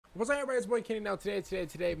What's up, everybody? It's boy Kenny. Now,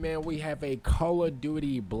 today, man, we have a Call of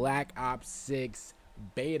Duty Black Ops 6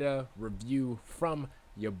 beta review from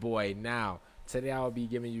your boy. Now, today I'll be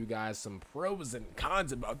giving you guys some pros and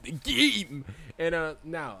cons about the game. And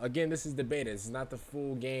now, again, this is the beta. This is not the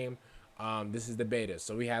full game. This is the beta.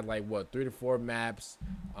 So we had like what 3 to 4 maps.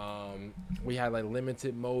 We had like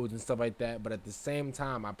limited modes and stuff like that. But at the same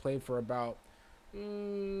time, I played for about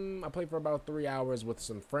 3 hours with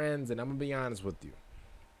some friends, and I'm gonna be honest with you.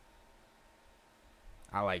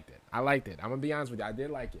 I liked it. I'm gonna be honest with you. I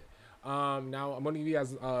did like it. Now I'm gonna give you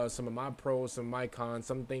guys some of my pros, some of my cons,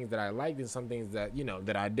 some things that I liked, and some things that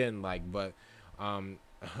that I didn't like. But um,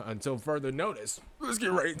 until further notice, let's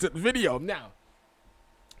get right into the video. Now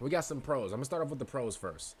we got some pros. I'm gonna start off with the pros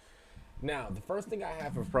first. Now the first thing I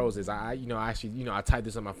have for pros is I typed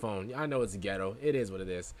this on my phone. I know it's ghetto. It is what it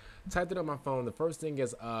is. Typed it on my phone. The first thing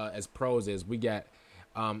is as pros is we get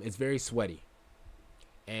it's very sweaty.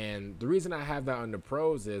 And the reason I have that on the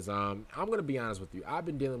pros is I'm gonna be honest with you. I've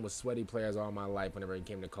been dealing with sweaty players all my life whenever it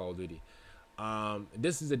came to Call of Duty.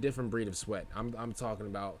 This is a different breed of sweat. I'm talking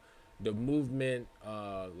about the movement,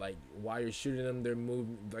 like while you're shooting them, they're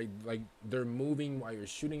moving while you're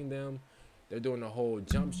shooting them. They're doing the whole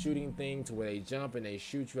jump shooting thing to where they jump and they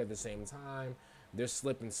shoot you at the same time. They're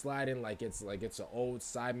slipping sliding like it's an old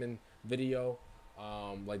Simon video.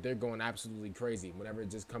 Like they're going absolutely crazy whenever it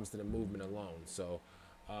just comes to the movement alone. So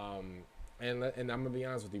and I'm gonna be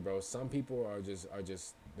honest with you, bro. Some people are just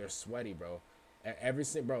they're sweaty, bro. Every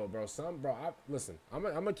single bro. Listen. I'm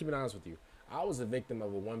gonna keep it honest with you. I was a victim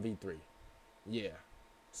of a 1v3. Yeah,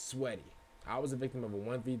 sweaty. I was a victim of a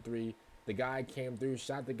 1v3. The guy came through,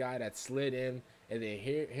 shot the guy that slid in, and then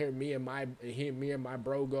here me and my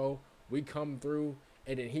bro go. We come through,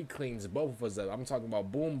 and then he cleans both of us up. I'm talking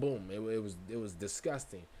about boom boom. It was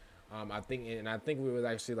disgusting. I think we was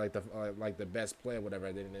actually like the best player, whatever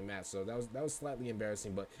I did in the match. So that was slightly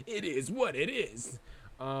embarrassing, but it is what it is.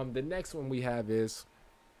 The next one we have is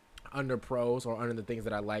under pros or under the things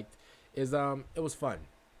that I liked is it was fun.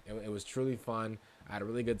 It was truly fun. I had a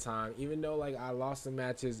really good time, even though like I lost some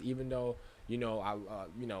matches, even though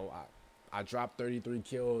I dropped 33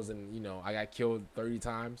 kills and I got killed 30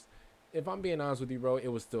 times. If I'm being honest with you, bro, it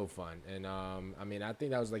was still fun. And I mean, I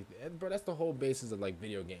think that was like, bro, that's the whole basis of like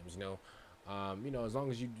video games, as long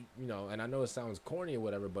as and I know it sounds corny or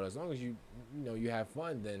whatever, but as long as you have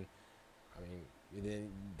fun, then I mean,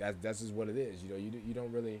 then that's just what it is. You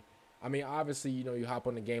don't really. I mean, obviously, you hop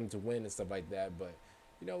on the game to win and stuff like that, but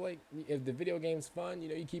like if the video game's fun,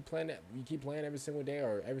 you keep playing it, you keep playing every single day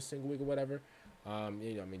or every single week or whatever. I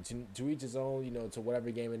mean, to each his own, to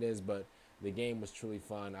whatever game it is, but the game was truly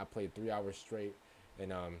fun. I played 3 hours straight,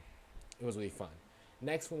 and it was really fun.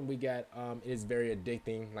 Next one we got it is very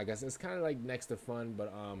addicting. Like I said, it's kind of like next to fun,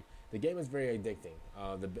 but the game is very addicting.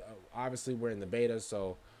 Obviously we're in the beta,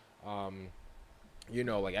 so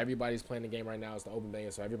like everybody's playing the game right now. It's the open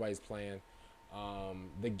beta, so everybody's playing.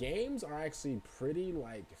 The games are actually pretty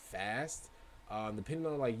like fast. Depending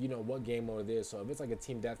on like what game mode it is. So if it's like a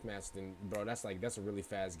team deathmatch, then bro, that's a really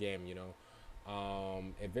fast game.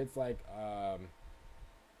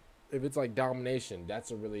 If it's like domination,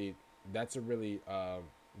 that's a really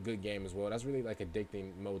good game as well. That's really like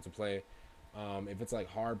addicting mode to play. If it's like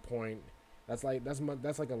hard point, that's like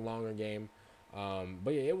a longer game.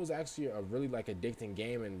 But yeah, it was actually a really like addicting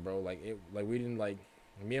game, and bro, we didn't like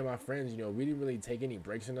me and my friends, we didn't really take any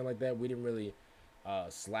breaks or nothing like that. We didn't really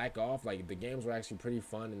slack off. Like the games were actually pretty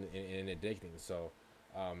fun and addicting. So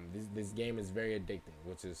this game is very addicting,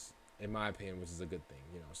 which is, in my opinion, which is a good thing.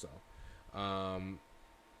 So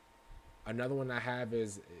another one I have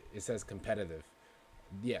is it says competitive.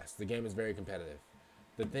 Yes, the game is very competitive.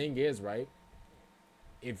 The thing is, right?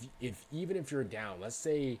 If even if you're down, let's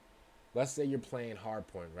say you're playing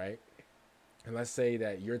hardpoint, right? And let's say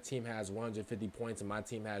that your team has 150 points and my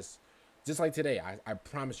team has, just like today, I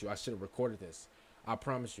promise you, I should have recorded this. I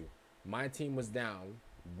promise you, my team was down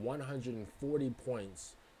 140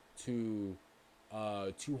 points to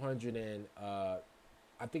 200 and I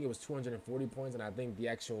think it was 240 points, and I think the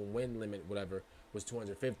actual win limit, whatever, was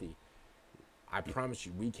 250. I promise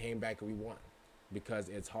you, we came back and we won because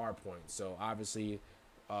it's hard points. So obviously,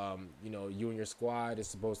 you and your squad is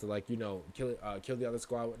supposed to kill the other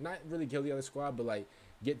squad. Not really kill the other squad, but like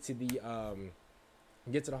get to the hard point.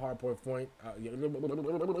 Get to the hard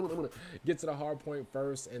point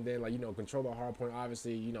first, and then control the hard point.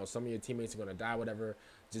 Obviously, some of your teammates are gonna die, whatever.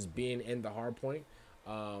 Just being in the hard point.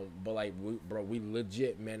 But like, we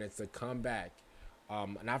legit managed to come back.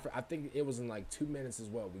 And I think it was in like 2 minutes as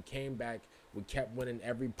well. We came back. We kept winning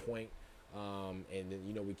every point. And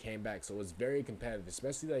then we came back. So it's very competitive,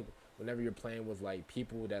 especially like whenever you're playing with like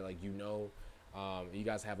people that like you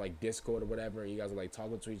guys have like Discord or whatever, and you guys are like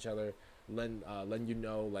talking to each other, letting you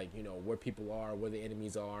know like where people are, where the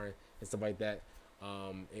enemies are, and stuff like that.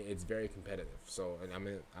 It's very competitive. So, and I'm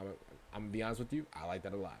gonna be honest with you, I like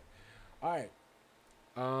that a lot. All right.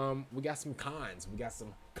 We got some cons. We got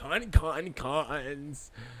some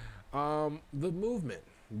cons. The movement.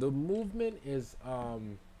 The movement is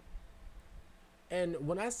and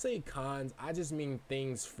when I say cons, I just mean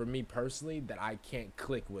things for me personally that I can't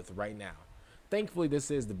click with right now. Thankfully,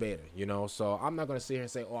 this is the beta, so I'm not gonna sit here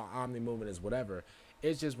and say, "Oh, Omni movement is whatever."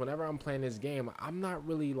 It's just whenever I'm playing this game, I'm not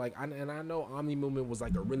really like, and I know Omni movement was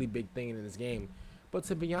like a really big thing in this game, but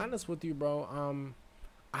to be honest with you, bro,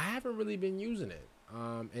 I haven't really been using it.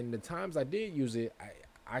 And the times I did use it,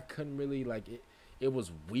 I couldn't really like it. It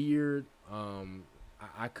was weird.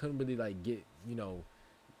 I couldn't really like get,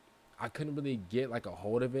 I couldn't really get like a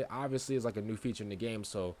hold of it. Obviously, it's like a new feature in the game,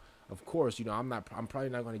 so of course, I'm probably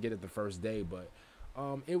not going to get it the first day, but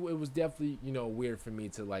it was definitely, weird for me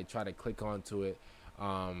to like try to click onto it.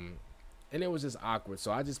 And it was just awkward.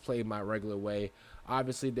 So I just played my regular way.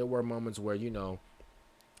 Obviously, there were moments where,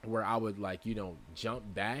 where I would like,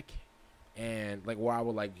 jump back and like where I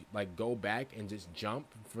would like go back and just jump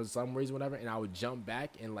for some reason, whatever, and I would jump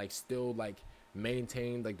back and like still like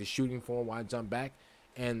maintain like the shooting form while I jump back,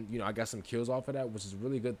 and I got some kills off of that, which is a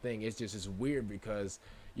really good thing. It's just weird because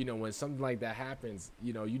when something like that happens,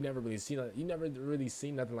 you never really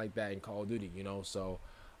seen nothing like that in Call of Duty, so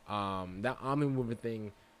that Omni movement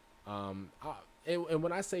thing, and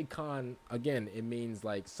when I say con, again, it means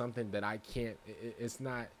like something that I can't, it's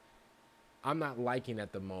not, I'm not liking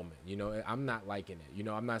at the moment. I'm not liking it.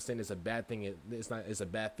 I'm not saying it's a bad thing. It's a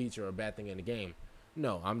bad feature or a bad thing in the game.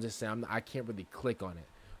 No, I'm just saying I can't really click on it.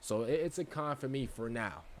 So it's a con for me for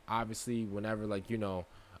now. Obviously, whenever like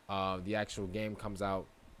the actual game comes out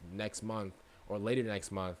next month or later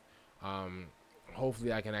next month,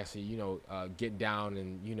 hopefully I can actually get down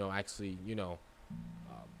and actually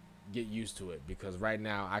get used to it, because right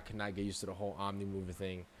now I cannot get used to the whole Omni movement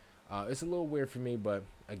thing. It's a little weird for me, but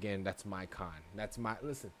again, that's my con.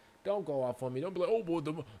 Listen. Don't go off on me. Don't be like, oh boy,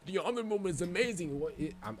 the Omni movement is amazing.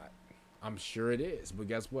 I'm sure it is, but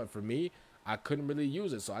guess what? For me, I couldn't really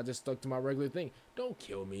use it, so I just stuck to my regular thing. Don't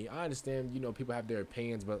kill me. I understand, people have their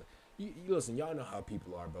opinions, but listen, y'all know how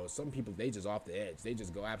people are, bro. Some people, they just off the edge. They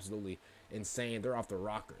just go absolutely insane. They're off the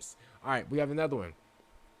rockers. All right, we have another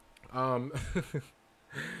one.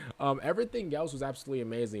 Everything else was absolutely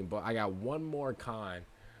amazing, but I got one more con.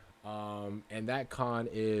 And that con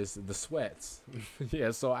is the sweats.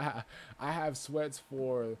 Yeah, so I have sweats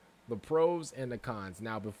for the pros and the cons.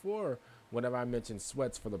 Now, before, whenever I mentioned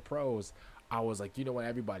sweats for the pros, I was like,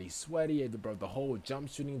 everybody's sweaty. The whole jump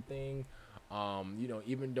shooting thing,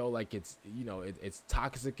 even though like it's it's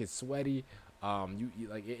toxic, it's sweaty.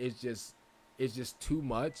 It's just too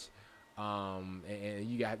much. And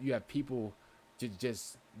you have people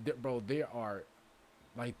just bro, there are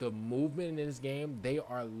like the movement in this game, they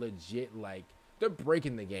are legit, like they're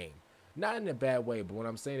breaking the game, not in a bad way, but what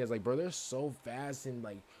I'm saying is like, bro, they're so fast, and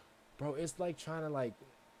like, bro, it's like trying to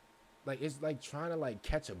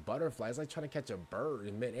catch a butterfly. It's like trying to catch a bird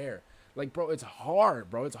in midair. Like, bro, it's hard,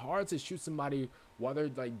 bro. It's hard to shoot somebody while they're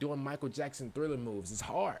like doing Michael Jackson Thriller moves. It's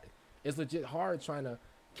hard. It's legit hard trying to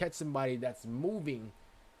catch somebody that's moving.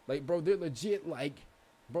 Like, bro, they're legit like,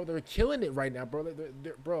 bro, they're killing it right now, bro.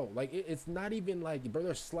 Bro, like it's not even like, bro,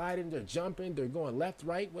 they're sliding, they're jumping, they're going left,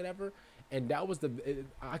 right, whatever. And that was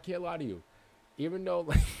I can't lie to you, even though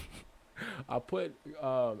like I put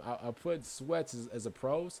sweats as a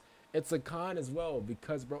pros, it's a con as well,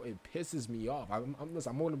 because bro, it pisses me off.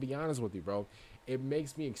 Listen, I'm going to be honest with you, bro. It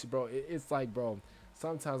makes me, bro. It's like, bro,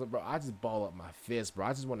 sometimes, bro, I just ball up my fist, bro.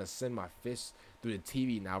 I just want to send my fist through the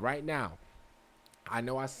TV. Now, right now, I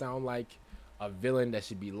know I sound like a villain that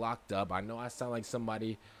should be locked up. I know I sound like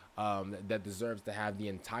somebody that deserves to have the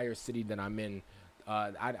entire city that I'm in.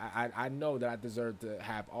 I know that I deserve to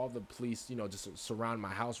have all the police, just surround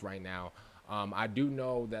my house right now. I do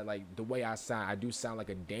know that like the way I sound, I do sound like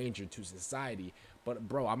a danger to society. But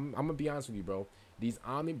bro, I'm gonna be honest with you, bro. These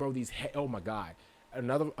Omni, bro, oh my god.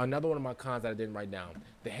 Another one of my cons that I didn't write down,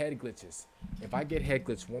 the head glitches. If I get head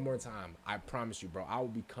glitched one more time, I promise you, bro, I will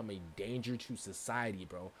become a danger to society,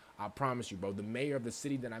 bro. I promise you, bro. The mayor of the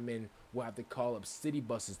city that I'm in will have to call up city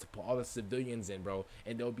buses to put all the civilians in, bro,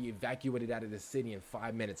 and they'll be evacuated out of the city in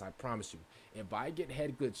 5 minutes. I promise you. If I get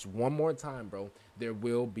head glitched one more time, bro, there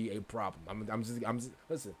will be a problem. I'm just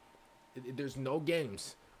listen. There's no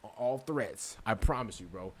games. All threats. I promise you,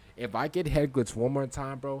 bro. If I get head glitched one more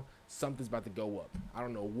time, bro, something's about to go up. I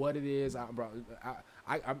don't know what it is, bro.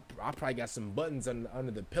 I probably got some buttons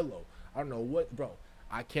under the pillow. I don't know what, bro.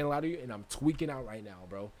 I can't lie to you, and I'm tweaking out right now,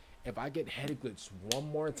 bro. If I get head glitch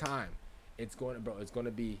one more time, it's going to, bro. It's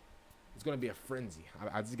gonna be a frenzy.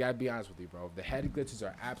 I just gotta be honest with you, bro. The head glitches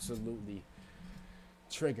are absolutely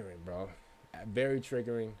triggering, bro. Very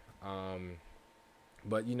triggering.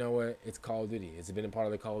 But you know what? It's Call of Duty. It's been a part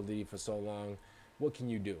of the Call of Duty for so long. What can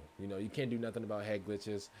you do? You know, you can't do nothing about head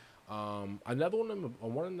glitches. Another one of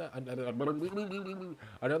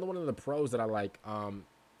the pros that I like.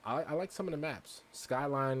 I like some of the maps.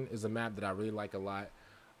 Skyline is a map that I really like a lot.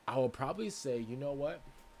 I will probably say, you know what?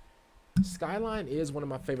 Skyline is one of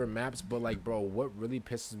my favorite maps, but like, bro, what really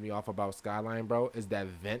pisses me off about Skyline, bro, is that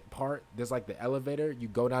vent part. There's like the elevator. You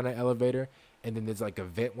go down the elevator, and then there's like a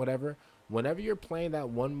vent, whatever. Whenever you're playing that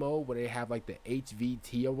one mode where they have like the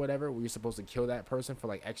HVT or whatever, where you're supposed to kill that person for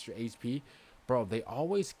like extra HP, bro, they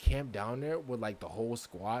always camp down there with like the whole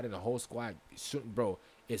squad, and the whole squad, bro,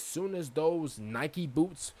 as soon as those Nike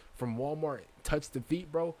boots from Walmart touch the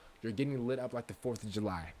feet, bro, you're getting lit up like the 4th of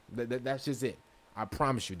July. That's just it. I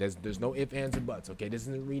promise you, there's no ifs, ands, and buts, okay? This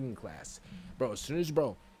isn't reading class. Bro, as soon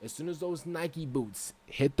as those Nike boots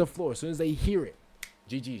hit the floor, as soon as they hear it,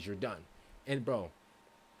 GG's, you're done. And bro,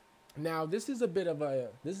 now this is a bit of a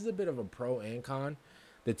pro and con.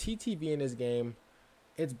 The TTV in this game,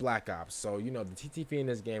 it's Black Ops, so you know the TTV in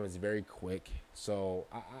this game is very quick. So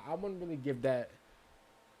I wouldn't really give that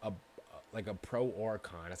like a pro or a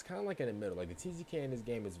con. It's kind of like in the middle. Like the TTK in this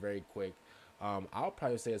game is very quick. I'll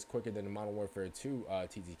probably say it's quicker than the Modern Warfare 2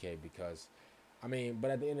 TTK because, I mean,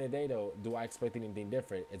 but at the end of the day though, do I expect anything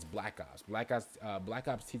different? It's Black Ops. Black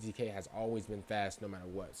Ops TTK has always been fast no matter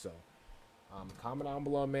what. So, comment down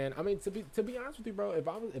below, man. I mean, to be honest with you, bro, if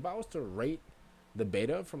I was to rate the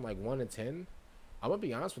beta from like 1 to 10, I'm gonna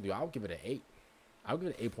be honest with you, I'll give it an 8. I'll give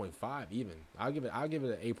it an 8.5 even. I'll give it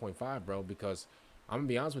an 8.5, bro, because I'm gonna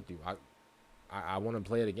be honest with you, I want to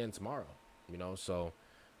play it again tomorrow. You know, so.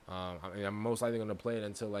 I mean, I'm most likely gonna play it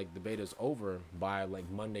until like the beta's over by like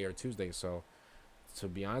Monday or Tuesday. So, to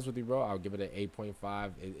be honest with you, bro, I'll give it an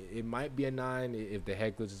 8.5. It might be a 9 if the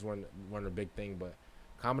head glitches weren't a big thing. But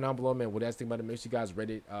comment down below, man. What you guys think about it? Make sure you guys rate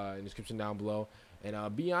it in the description down below.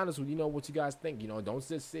 And be honest with what you guys think. You know, don't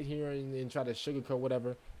just sit here and try to sugarcoat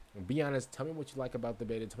whatever. Be honest. Tell me what you like about the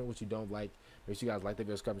beta. Tell me what you don't like. Make sure you guys like the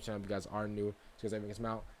video, subscribe to the channel if you guys are new. So you guys everything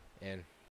come out and.